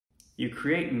you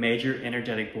create major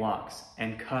energetic blocks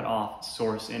and cut off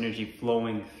source energy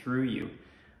flowing through you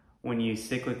when you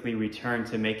cyclically return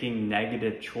to making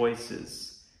negative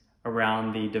choices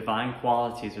around the divine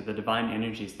qualities or the divine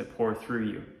energies that pour through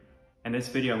you. In this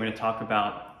video, I'm going to talk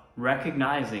about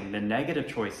recognizing the negative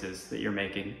choices that you're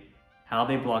making, how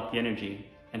they block the energy,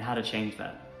 and how to change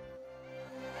that.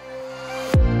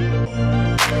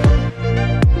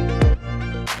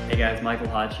 Hey guys, Michael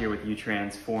Hodge here with You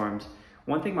Transformed.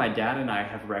 One thing my dad and I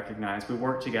have recognized, we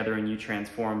work together in You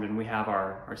Transformed, and we have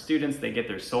our students, they get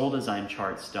their soul design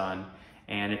charts done.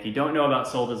 And if you don't know about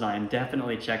soul design,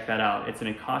 definitely check that out. It's an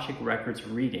Akashic Records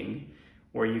reading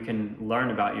where you can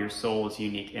learn about your soul's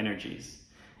unique energies.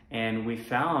 And we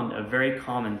found a very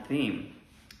common theme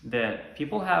that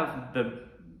people have the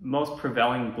most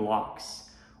prevailing blocks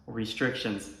or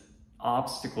restrictions,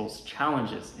 obstacles,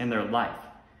 challenges in their life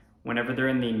whenever they're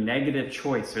in the negative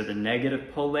choice or the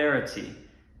negative polarity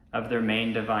of their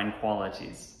main divine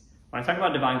qualities. When I talk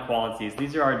about divine qualities,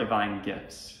 these are our divine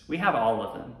gifts. We have all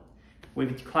of them.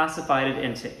 We've classified it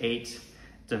into 8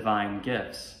 divine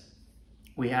gifts.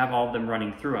 We have all of them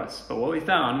running through us. But what we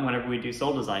found whenever we do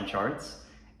soul design charts,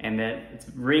 and that it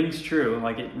rings true,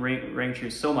 like it rang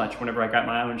true so much whenever I got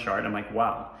my own chart, I'm like,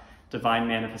 wow, divine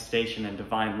manifestation and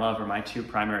divine love are my 2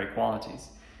 primary qualities.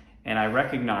 And I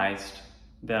recognized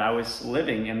that I was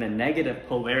living in the negative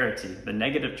polarity, the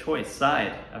negative choice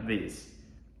side of these.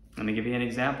 Let me give you an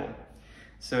example.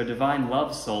 So divine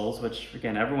love souls, which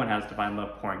again, everyone has divine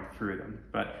love pouring through them,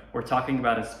 but we're talking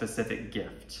about a specific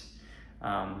gift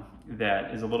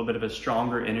that is a little bit of a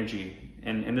stronger energy.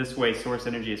 And in this way, source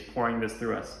energy is pouring this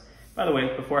through us. By the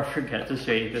way, before I forget to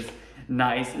show you this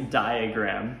nice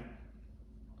diagram.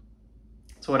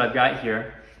 So what I've got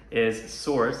here is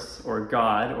source, or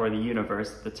God, or the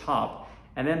universe at the top.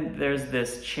 And then there's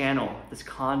this channel, this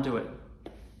conduit,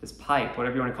 this pipe,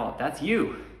 whatever you want to call it. That's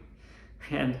you.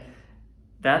 And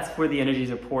that's where the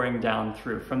energies are pouring down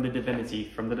through, from the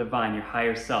divinity, from the divine, your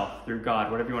higher self, through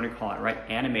God, whatever you want to call it, right?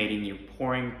 Animating you,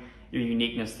 pouring your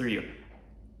uniqueness through you.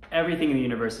 Everything in the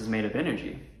universe is made of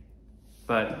energy.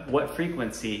 But what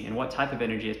frequency and what type of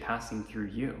energy is passing through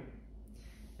you?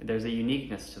 There's a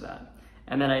uniqueness to that.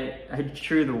 And then I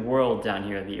drew the world down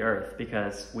here, the earth,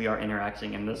 because we are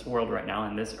interacting in this world right now,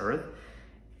 in this earth.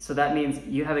 So that means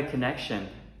you have a connection.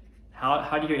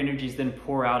 How do your energies then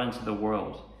pour out into the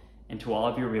world, into all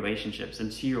of your relationships,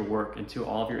 into your work, into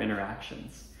all of your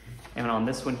interactions? And on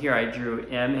this one here, I drew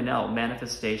M and L,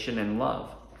 manifestation and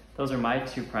love. Those are my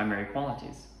 2 primary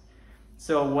qualities.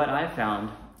 So what I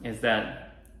found is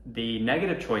that the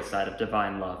negative choice side of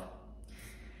divine love,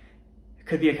 it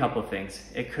could be a couple of things.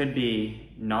 It could be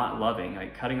not loving,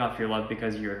 like cutting off your love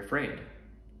because you're afraid.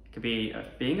 It could be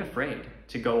being afraid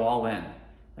to go all in.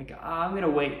 Like, I'm gonna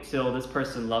wait till this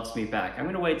person loves me back. I'm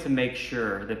gonna wait to make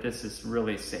sure that this is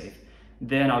really safe.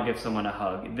 Then I'll give someone a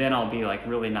hug. Then I'll be like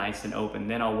really nice and open.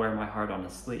 Then I'll wear my heart on a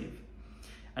sleeve.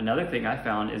 Another thing I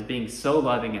found is being so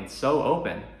loving and so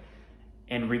open,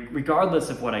 and regardless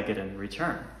of what I get in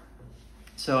return.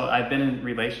 So I've been in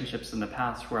relationships in the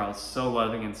past where I was so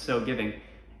loving and so giving,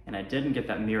 and I didn't get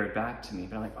that mirrored back to me.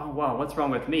 But I'm like, oh wow, what's wrong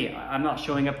with me? I'm not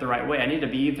showing up the right way. I need to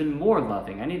be even more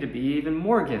loving. I need to be even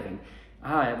more giving.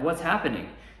 What's happening?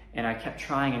 And I kept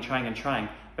trying and trying and trying,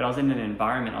 but I was in an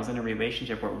environment, I was in a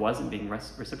relationship where it wasn't being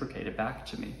reciprocated back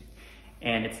to me.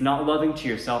 And it's not loving to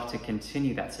yourself to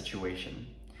continue that situation.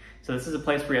 So this is a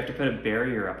place where you have to put a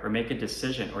barrier up, or make a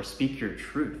decision, or speak your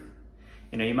truth.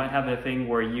 You know, you might have a thing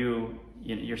where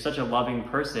you're such a loving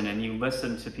person and you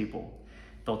listen to people.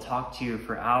 They'll talk to you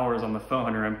for hours on the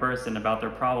phone or in person about their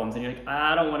problems, and you're like,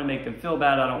 I don't want to make them feel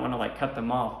bad. I don't want to like cut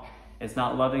them off. It's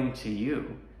not loving to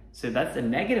you. So that's a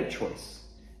negative choice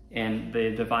in the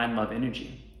divine love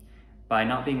energy, by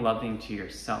not being loving to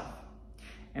yourself.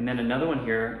 And then another one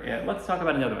here, let's talk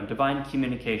about another one, divine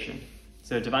communication.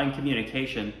 So divine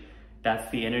communication, that's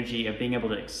the energy of being able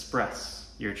to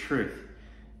express your truth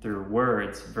through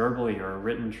words, verbally, or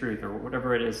written truth, or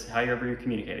whatever it is, however you're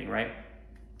communicating, right?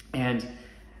 And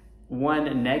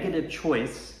one negative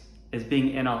choice is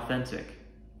being inauthentic.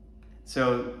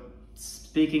 So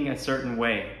speaking a certain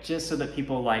way just so that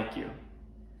people like you,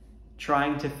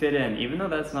 trying to fit in, even though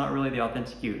that's not really the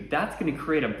authentic you, that's going to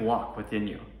create a block within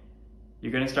you.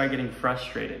 You're going to start getting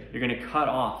frustrated. You're going to cut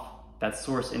off that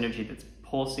source energy that's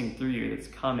pulsing through you, that's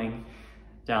coming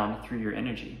down through your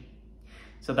energy.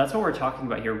 So that's what we're talking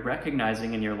about here,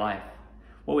 recognizing in your life.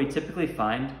 What we typically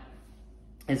find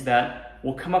is that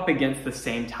we'll come up against the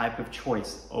same type of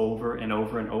choice over and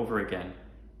over and over again.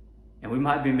 And we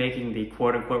might be making the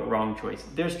quote-unquote wrong choice.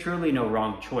 There's truly no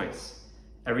wrong choice.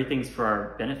 Everything's for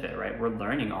our benefit, right? We're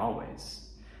learning always.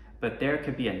 but there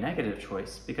could be a negative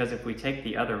choice, because if we take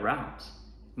the other route,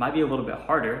 it might be a little bit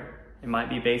harder. It might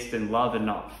be based in love and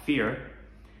not fear.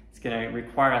 It's going to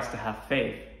require us to have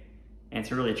faith and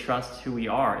to really trust who we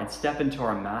are and step into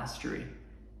our mastery.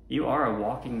 You are a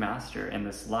walking master in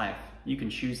this life. You can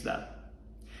choose that.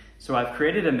 So I've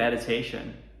created a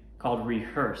meditation called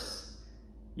Rehearse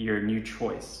Your New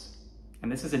Choice.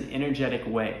 And this is an energetic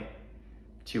way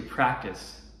to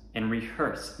practice and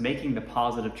rehearse making the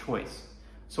positive choice.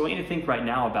 So I want you to think right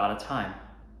now about a time,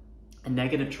 a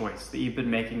negative choice that you've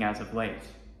been making as of late.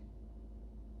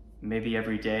 Maybe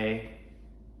every day,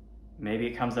 maybe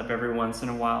it comes up every once in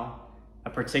a while, a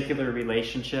particular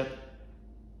relationship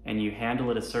and you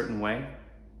handle it a certain way,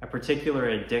 a particular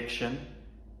addiction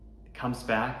comes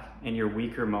back in your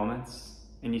weaker moments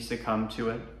and you succumb to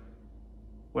it,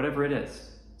 whatever it is.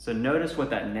 So notice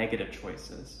what that negative choice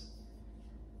is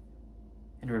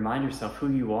and remind yourself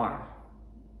who you are.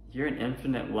 You're an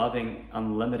infinite, loving,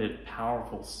 unlimited,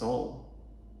 powerful soul.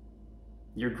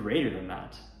 You're greater than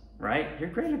that, right? You're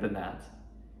greater than that.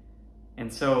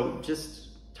 And so just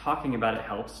talking about it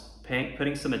helps,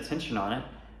 putting some attention on it,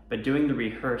 but doing the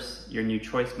Rehearse Your New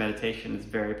Choice meditation is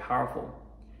very powerful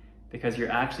because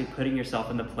you're actually putting yourself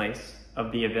in the place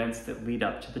of the events that lead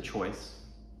up to the choice.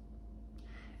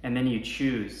 And then you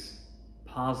choose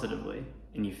positively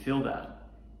and you feel that.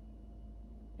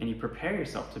 And you prepare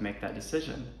yourself to make that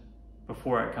decision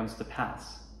before it comes to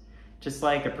pass. Just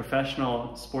like a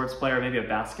professional sports player, maybe a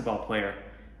basketball player,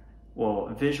 will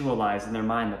visualize in their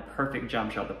mind the perfect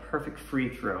jump shot, the perfect free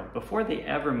throw, before they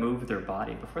ever move their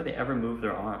body, before they ever move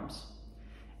their arms.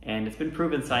 And it's been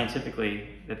proven scientifically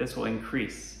that this will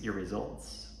increase your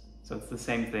results. So it's the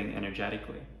same thing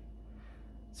energetically.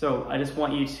 So I just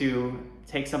want you to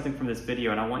take something from this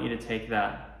video, and I want you to take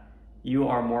that you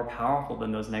are more powerful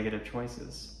than those negative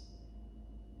choices.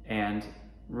 And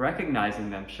recognizing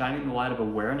them, shining the light of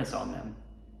awareness on them,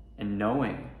 and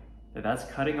knowing that that's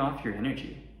cutting off your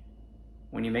energy.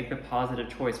 When you make the positive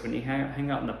choice, when you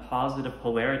hang out in the positive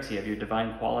polarity of your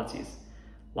divine qualities,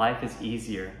 life is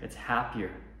easier, it's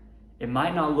happier. It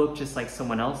might not look just like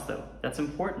someone else though. That's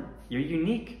important. You're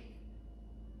unique.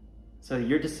 So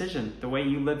your decision, the way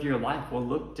you live your life will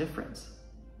look different.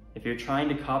 If you're trying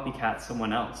to copycat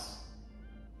someone else,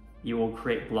 you will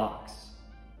create blocks.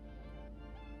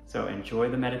 So enjoy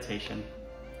the meditation,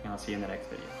 and I'll see you in the next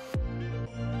video.